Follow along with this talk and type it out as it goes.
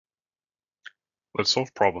Let's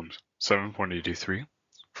solve problems 7.83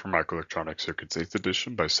 for Microelectronic Circuits 8th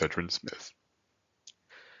edition by Sedra and Smith.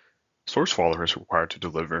 Source follower is required to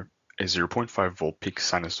deliver a 0.5 volt peak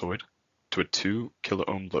sinusoid to a 2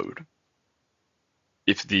 kiloohm load.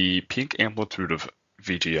 If the peak amplitude of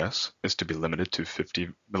VGS is to be limited to 50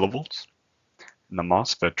 millivolts, and the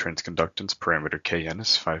MOSFET transconductance parameter Kn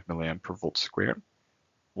is 5 milliamp per volt squared,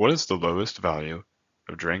 what is the lowest value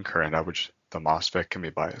of drain current at which the MOSFET can be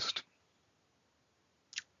biased?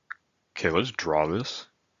 Okay, let's draw this.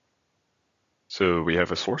 So we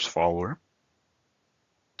have a source follower.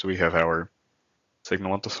 So we have our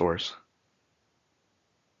signal at the source,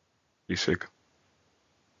 Vsig.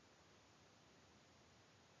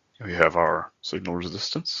 We have our signal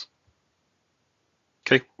resistance.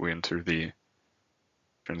 Okay, we enter the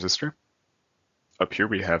transistor. Up here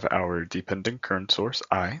we have our dependent current source,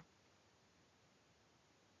 I.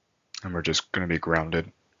 And we're just going to be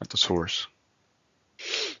grounded at the source.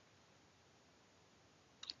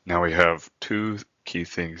 Now we have two key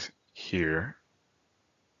things here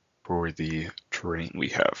for the drain. We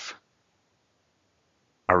have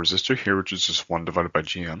our resistor here, which is just 1 divided by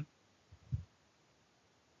GM.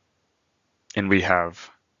 And we have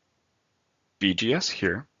VGS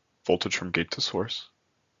here, voltage from gate to source.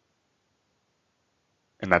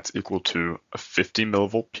 And that's equal to a 50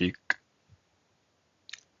 millivolt peak.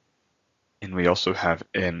 And we also have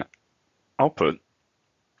an output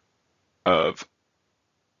of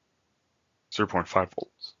 0.5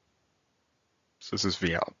 volts. So this is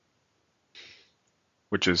V out,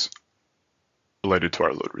 which is related to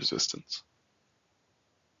our load resistance.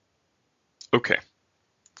 Okay.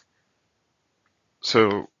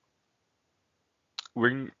 So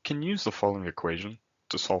we can use the following equation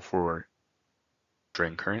to solve for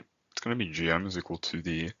drain current. It's going to be GM is equal to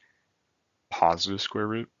the positive square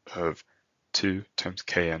root of 2 times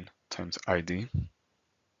Kn times ID.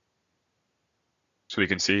 So we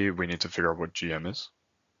can see we need to figure out what GM is.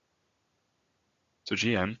 So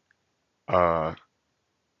GM, how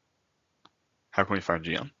can we find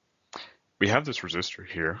GM? We have this resistor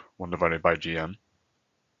here, 1 divided by GM.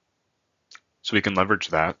 So we can leverage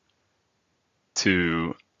that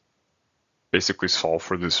to basically solve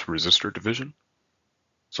for this resistor division.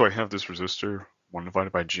 So I have this resistor 1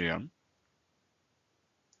 divided by GM.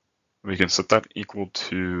 We can set that equal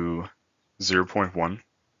to 0.1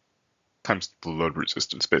 times the load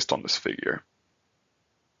resistance based on this figure.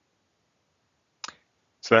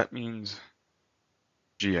 So that means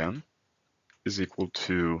GM is equal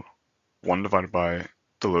to 1 divided by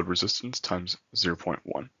the load resistance times 0.1.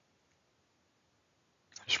 I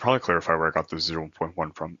should probably clarify where I got the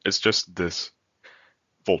 0.1 from. It's just this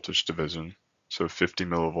voltage division. So 50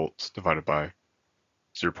 millivolts divided by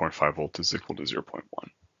 0.5 volts is equal to 0.1.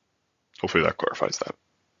 Hopefully that clarifies that.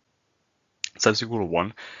 So that's equal to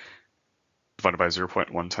 1 divided by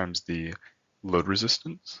 0.1 times the load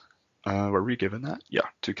resistance. Were we given that? Yeah,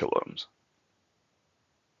 2 kiloohms.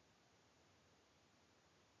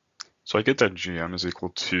 So I get that GM is equal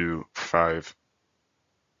to 5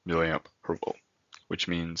 milliamp per volt, which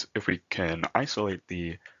means if we can isolate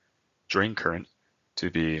the drain current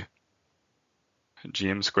to be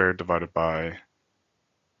GM squared divided by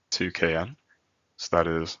 2 Kn, so that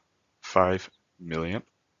is 5 milliamp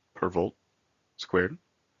per volt squared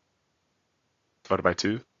divided by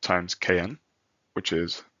 2 times Kn, which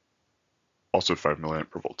is also 5 milliamp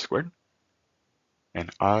per volt squared, and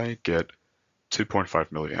I get 2.5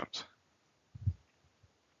 milliamps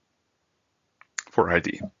for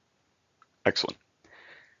ID. Excellent.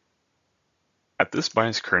 At this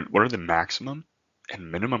bias current, what are the maximum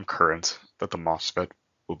and minimum currents that the MOSFET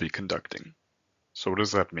will be conducting? So what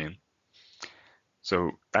does that mean?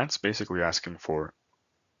 So that's basically asking for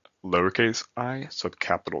lowercase I sub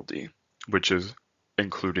capital D, which is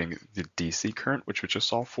including the DC current, which we just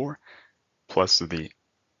solved for, plus the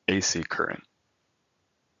AC current.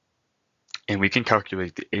 And we can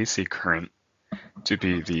calculate the AC current to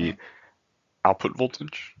be the output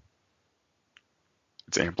voltage,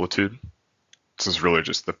 its amplitude. This is really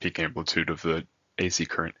just the peak amplitude of the AC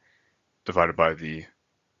current divided by the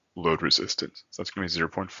load resistance. So that's going to be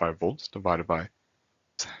 0.5 volts divided by,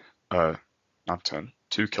 not 10,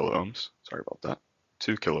 2 kiloohms. Sorry about that.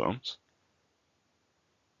 2 kiloohms.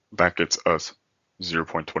 That gets us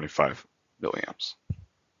 0.25 milliamps.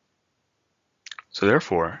 So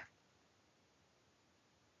therefore,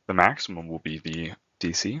 the maximum will be the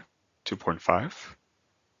DC, 2.5,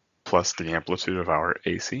 plus the amplitude of our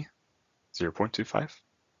AC, 0.25,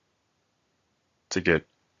 to get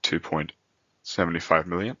 2.75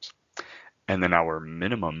 milliamps. And then our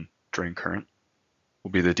minimum drain current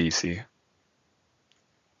will be the DC,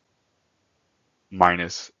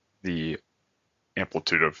 minus the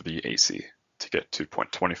amplitude of the AC to get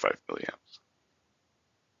 2.25 milliamps.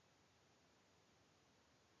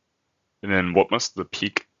 And then what must the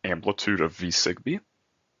peak amplitude of V sig be?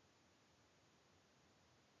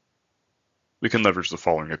 We can leverage the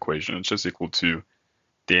following equation. It's just equal to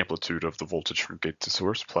the amplitude of the voltage from gate to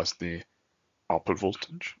source plus the output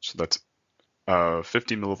voltage. So that's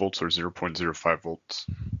 50 millivolts or 0.05 volts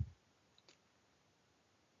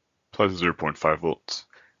plus 0.5 volts,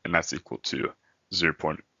 and that's equal to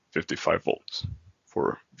 0.55 volts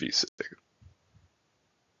for V sig.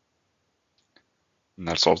 And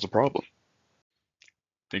that solves the problem.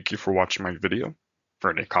 Thank you for watching my video. For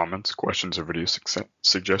any comments, questions, or video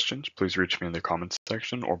suggestions, please reach me in the comments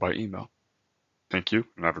section or by email. Thank you,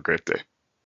 and have a great day.